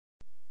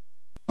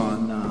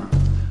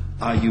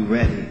Are you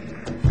ready?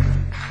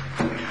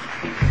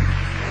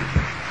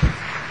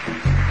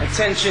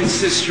 Attention,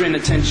 sister, and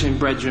attention,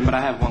 brethren, but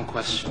I have one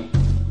question.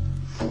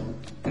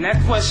 And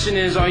that question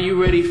is, are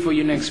you ready for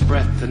your next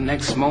breath, the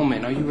next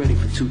moment? Are you ready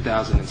for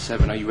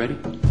 2007? Are you ready?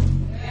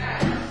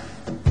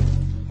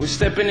 We're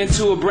stepping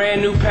into a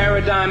brand new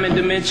paradigm and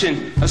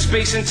dimension, a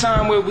space and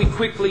time where we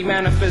quickly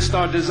manifest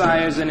our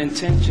desires and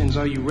intentions.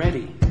 Are you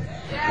ready?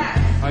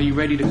 Are you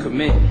ready to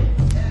commit?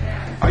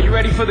 Are you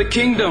ready for the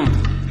kingdom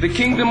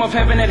of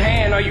heaven at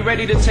hand? Are you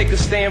ready to take a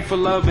stand for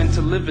love and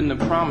to live in the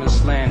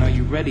promised land? Are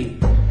you ready?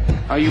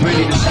 Are you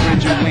ready to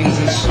spread your wings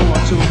and soar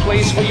to a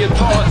place where your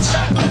thoughts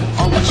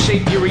are what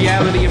shape your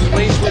reality, a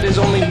place where there's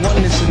only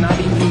oneness and not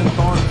even the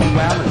thought of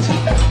duality?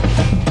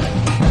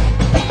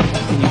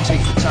 Can you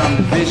take the time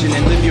to vision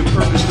and live your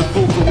purpose to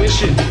full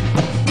fruition?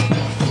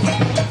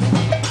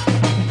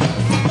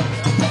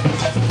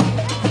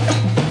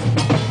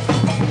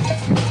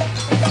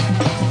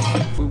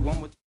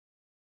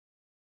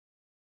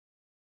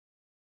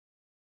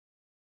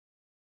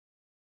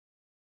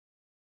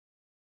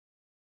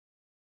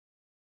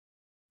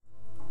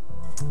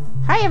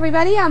 Hi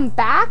everybody, I'm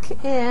back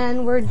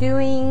and we're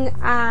doing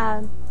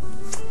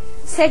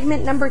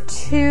segment number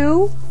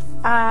 2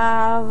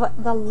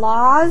 of the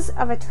laws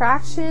of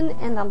attraction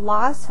and the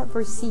laws of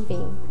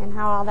receiving and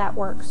how all that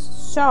works.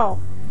 So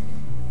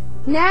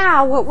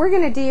now what we're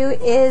going to do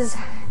is,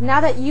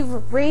 now that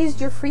you've raised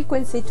your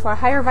frequency to a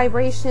higher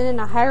vibration and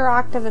a higher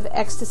octave of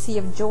ecstasy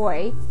of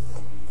joy,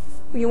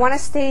 you want to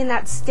stay in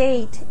that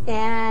state,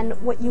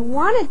 and what you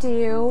want to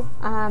do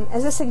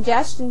as a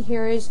suggestion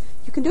here is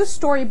you can do a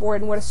storyboard.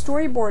 And what a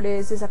storyboard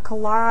is a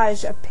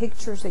collage of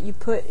pictures that you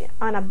put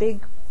on a big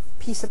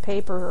piece of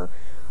paper or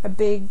a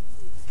big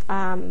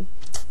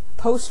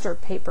poster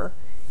paper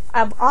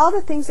of all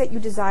the things that you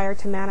desire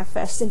to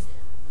manifest. And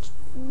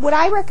what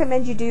I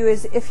recommend you do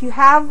is, if you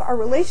have a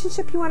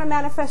relationship you want to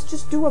manifest,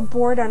 just do a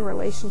board on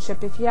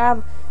relationship. If you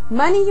have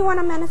money you want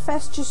to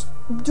manifest, just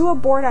do a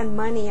board on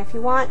money. If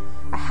you want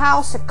a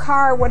house, a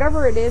car,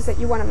 whatever it is that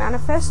you want to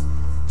manifest,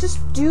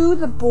 just do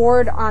the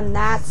board on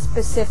that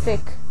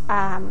specific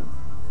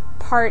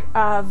part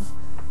of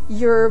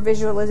your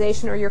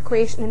visualization or your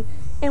creation.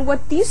 And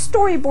what these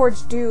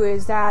storyboards do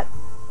is that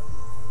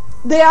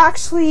they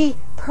actually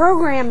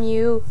program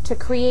you to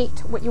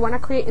create what you want to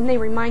create, and they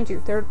remind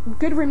you. They're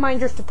good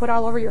reminders to put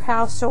all over your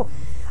house. So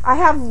I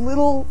have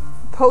little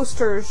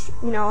posters,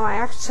 I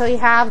actually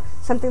have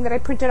something that I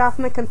printed off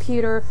my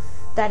computer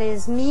that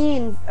is me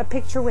in a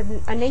picture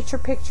with a nature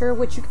picture,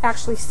 which you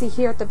actually see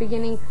here at the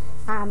beginning,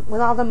 with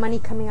all the money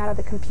coming out of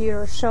the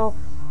computer. So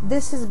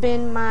this has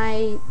been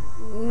my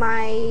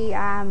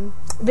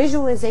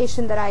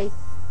visualization that I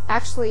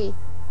actually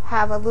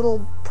have a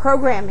little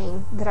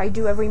programming that I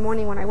do every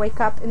morning when I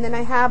wake up. And then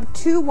I have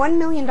 2 $1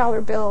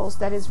 million bills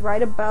that is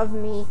right above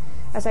me.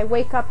 As I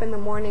wake up in the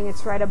morning,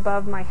 it's right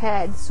above my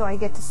head, so I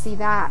get to see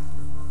that.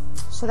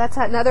 So that's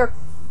another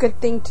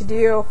good thing to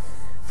do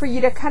for you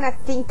to kind of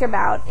think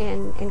about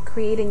and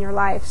create in your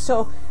life.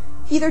 So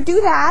either do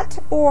that,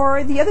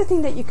 or the other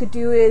thing that you could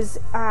do is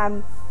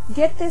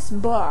get this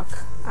book.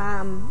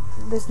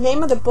 This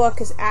name of the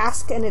book is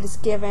Ask and It Is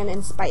Given, and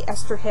it's by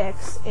Esther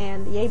Hicks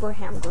and the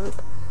Abraham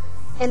Group.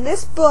 In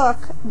this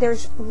book,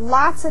 there's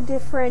lots of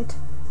different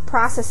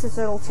processes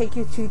that will take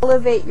you to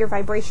elevate your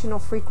vibrational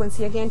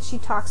frequency. Again, she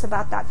talks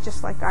about that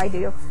just like I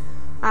do.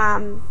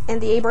 And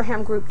the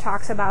Abraham Group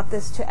talks about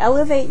this, to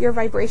elevate your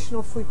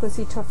vibrational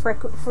frequency to a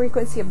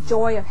frequency of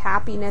joy, of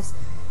happiness,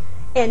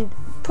 and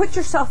put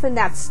yourself in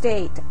that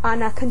state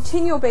on a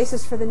continual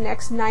basis for the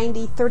next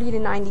 30 to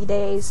 90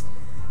 days.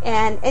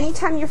 And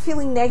anytime you're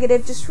feeling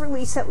negative, just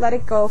release it, let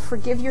it go,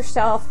 forgive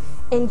yourself,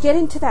 and get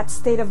into that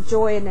state of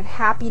joy and that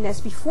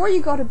happiness before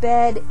you go to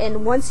bed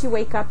and once you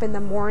wake up in the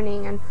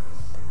morning.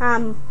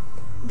 And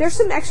there's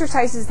some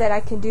exercises that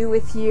I can do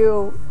with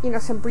you,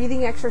 some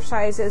breathing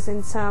exercises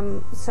and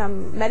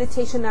some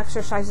meditation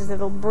exercises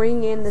that'll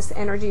bring in this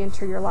energy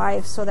into your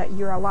life so that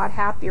you're a lot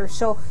happier.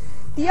 So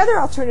the other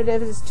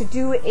alternative is to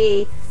do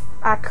a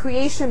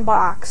creation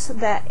box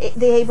that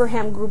the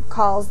Abraham Group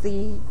calls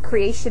the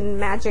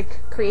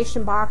magic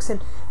creation box.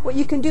 And what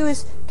you can do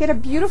is get a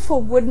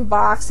beautiful wooden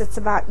box that's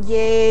about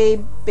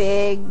yay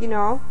big,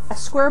 a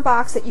square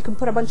box that you can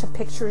put a bunch of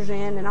pictures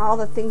in and all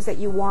the things that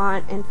you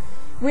want, and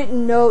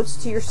written notes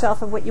to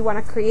yourself of what you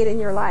want to create in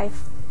your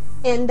life.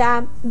 And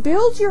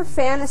build your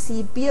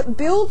fantasy,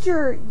 build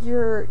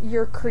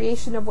your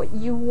creation of what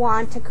you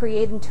want to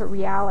create into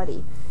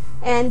reality.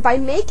 And by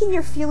making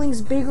your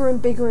feelings bigger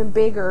and bigger and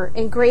bigger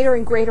and greater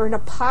in a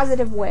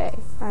positive way,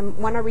 I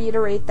want to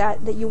reiterate that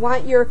you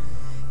want your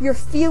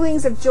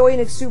feelings of joy and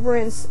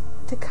exuberance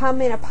to come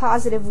in a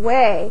positive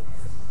way,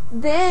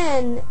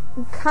 then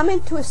come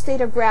into a state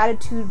of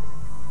gratitude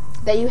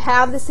that you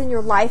have this in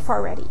your life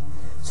already.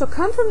 So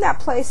come from that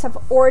place of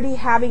already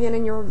having it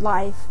in your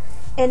life,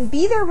 and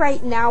be there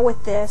right now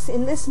with this,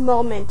 in this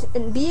moment,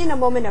 and be in a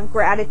moment of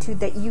gratitude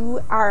that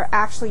you are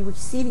actually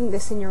receiving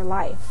this in your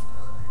life.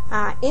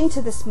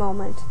 Into this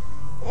moment,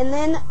 and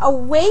then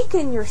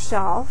awaken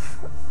yourself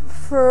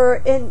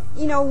and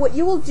you know, what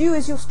you will do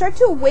is you'll start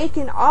to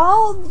awaken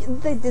all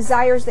the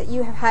desires that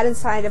you have had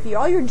inside of you,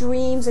 all your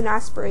dreams and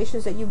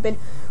aspirations that you've been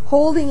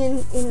holding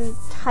in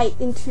tight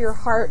into your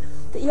heart,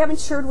 that you haven't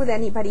shared with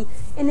anybody,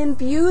 and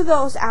imbue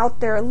those out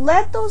there.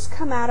 Let those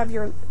come out of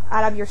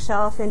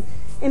yourself, and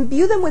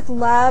imbue them with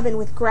love and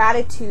with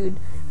gratitude.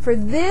 For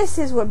this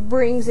is what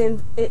brings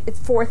it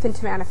forth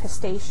into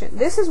manifestation.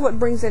 This is what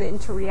brings it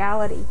into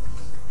reality.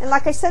 And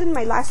like I said in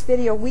my last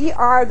video, we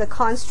are the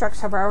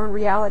constructs of our own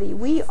reality.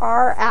 We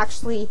are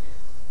actually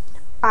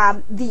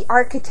the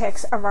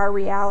architects of our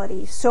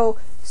reality. So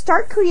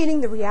start creating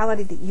the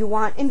reality that you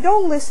want, and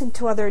don't listen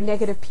to other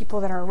negative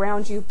people that are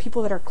around you,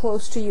 people that are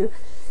close to you.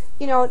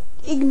 You know,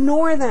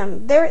 ignore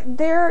them.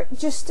 They're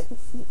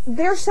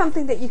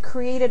something that you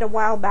created a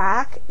while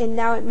back, and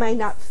now it might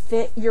not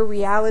fit your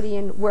reality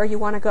and where you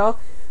want to go.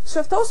 So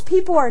if those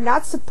people are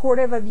not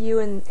supportive of you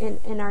and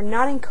are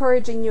not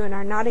encouraging you and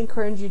are not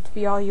encouraging you to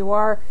be all you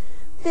are,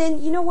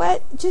 then you know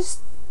what? Just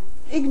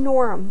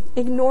ignore them.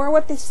 Ignore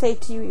what they say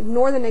to you.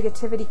 Ignore the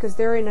negativity, because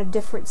they're in a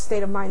different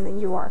state of mind than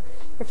you are.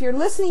 If you're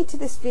listening to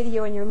this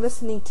video and you're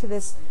listening to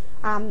this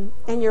and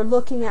you're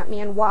looking at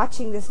me and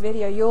watching this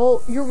video,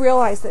 you'll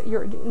realize that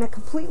you're in a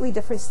completely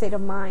different state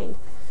of mind.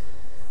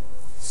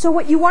 So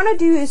what you want to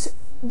do is,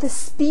 the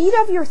speed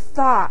of your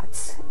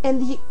thoughts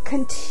and the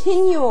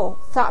continual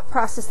thought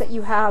process that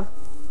you have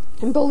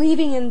and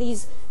believing in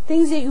these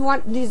things that you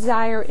want,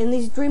 desire, and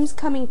these dreams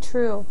coming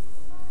true,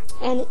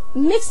 and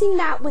mixing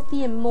that with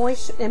the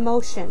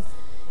emotion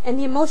and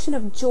the emotion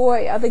of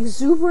joy, of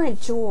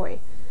exuberant joy.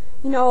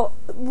 You know,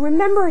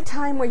 remember a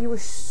time where you were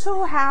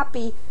so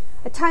happy,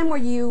 a time where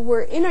you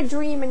were in a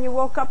dream and you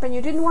woke up and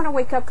you didn't want to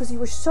wake up because you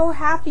were so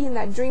happy in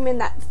that dream, and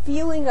that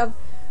feeling of,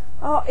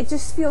 oh, it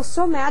just feels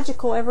so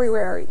magical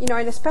everywhere, you know,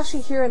 and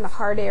especially here in the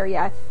heart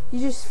area. You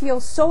just feel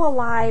so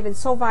alive and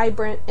so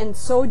vibrant and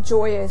so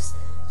joyous.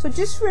 So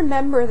just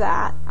remember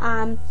that.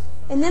 And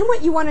then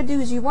what you want to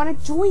do is you want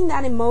to join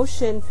that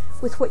emotion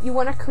with what you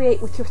want to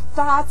create, with your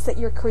thoughts that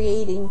you're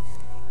creating,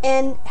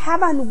 and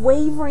have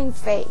unwavering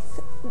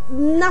faith.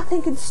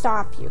 Nothing can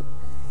stop you.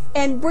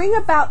 And bring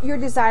about your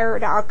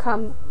desired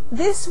outcome.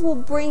 This will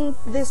bring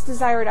this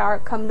desired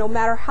outcome no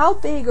matter how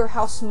big or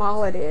how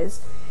small it is.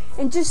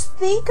 And just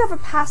think of a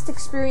past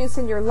experience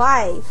in your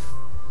life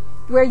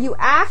where you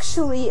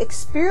actually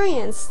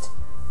experienced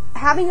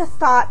having a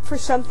thought for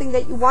something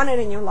that you wanted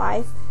in your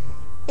life,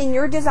 in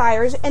your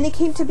desires, and it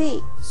came to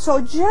be. So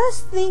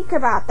just think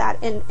about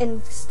that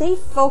and stay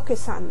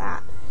focused on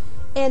that.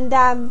 And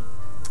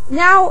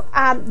now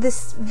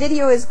this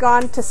video has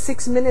gone to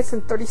 6 minutes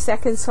and 30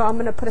 seconds, so I'm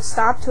going to put a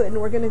stop to it, and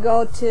we're going to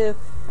go to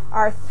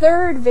our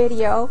third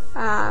video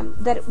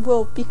that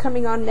will be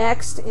coming on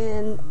next,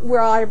 and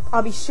where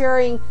I'll be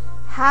sharing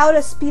how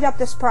to speed up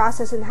this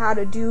process and how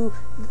to do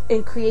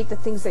and create the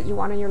things that you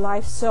want in your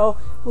life. So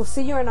we'll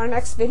see you in our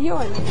next video.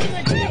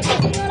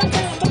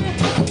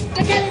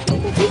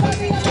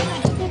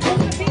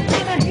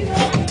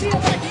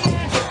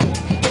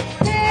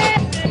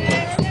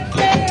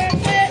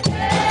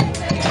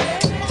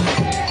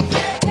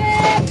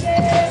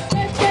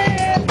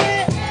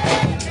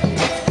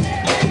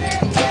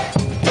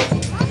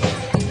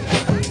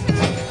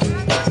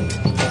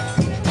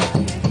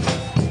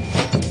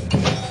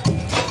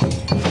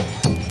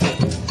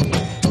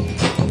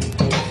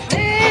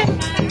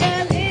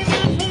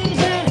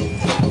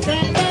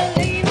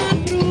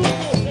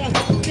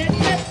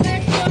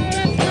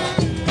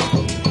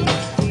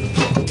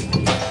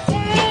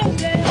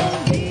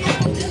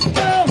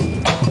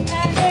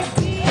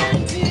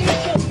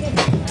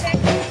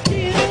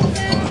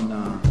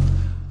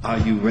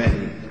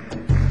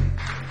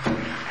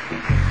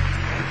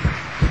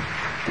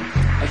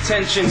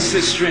 Attention,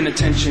 sister, and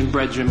attention,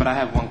 brethren, but I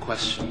have one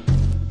question.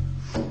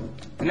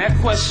 And that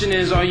question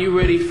is, are you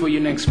ready for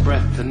your next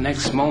breath, the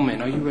next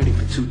moment? Are you ready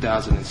for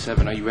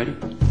 2007? Are you ready?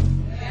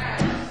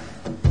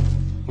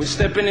 We're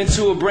stepping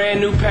into a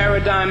brand new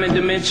paradigm and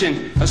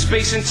dimension, a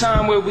space and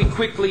time where we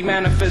quickly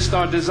manifest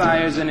our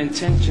desires and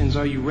intentions.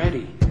 Are you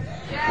ready?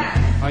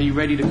 Are you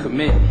ready to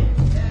commit?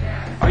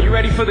 Are you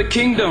ready for the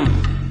kingdom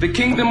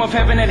of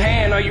heaven at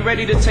hand? Are you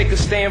ready to take a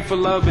stand for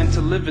love and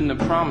to live in the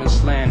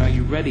promised land? Are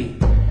you ready?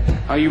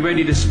 Are you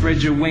ready to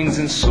spread your wings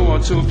and soar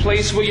to a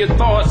place where your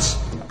thoughts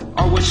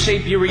are what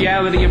shape your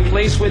reality, a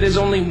place where there's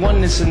only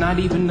oneness and not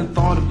even the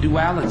thought of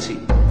duality?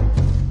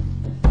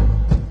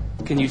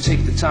 Can you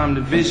take the time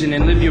to vision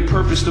and live your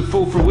purpose to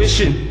full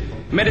fruition?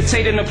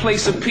 Meditate in a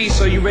place of peace.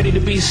 Are you ready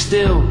to be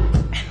still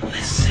and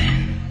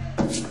listen?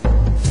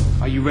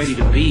 Are you ready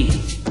to be?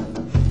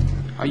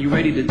 Are you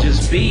ready to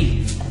just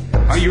be?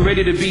 Are you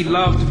ready to be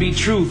love, to be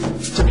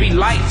truth, to be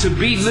light, to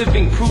be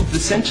living proof?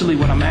 Essentially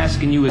what I'm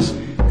asking you is,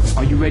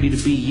 are you ready to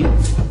be you?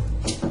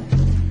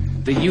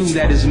 The you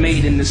that is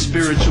made in the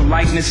spiritual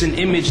likeness and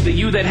image, the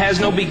you that has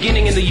no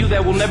beginning and the you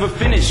that will never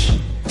finish,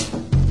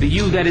 the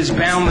you that is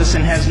boundless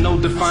and has no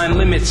defined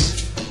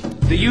limits,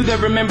 the you that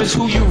remembers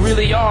who you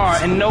really are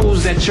and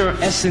knows that your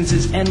essence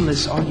is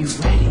endless. Are you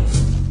ready?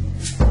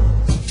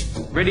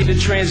 Ready to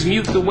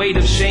transmute the weight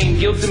of shame,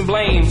 guilt, and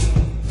blame,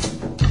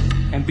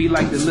 and be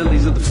like the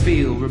lilies of the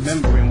field,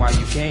 remembering why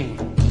you came.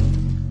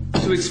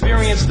 To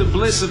experience the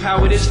bliss of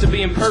how it is to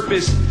be in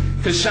purpose,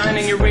 cause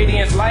shining your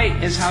radiant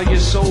light is how your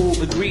soul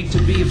agreed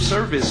to be of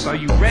service. Are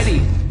you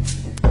ready?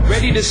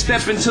 Ready to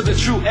step into the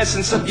true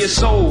essence of your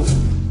soul,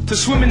 to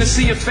swim in the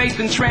sea of faith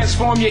and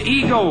transform your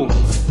ego?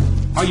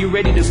 Are you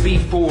ready to be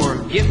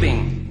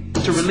forgiving,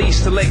 to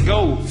release, to let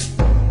go,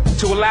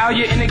 to allow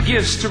your inner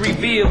gifts to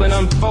reveal and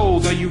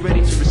unfold? Are you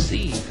ready to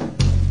receive?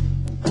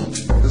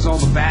 Cause all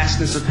the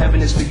vastness of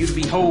heaven is for you to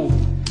behold.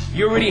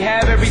 You already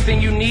have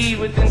everything you need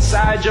within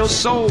inside your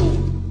soul.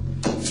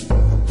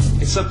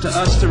 It's up to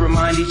us to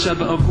remind each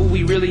other of who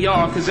we really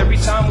are, cause every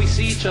time we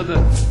see each other,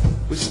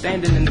 we're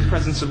standing in the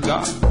presence of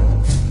God.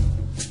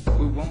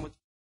 We're one with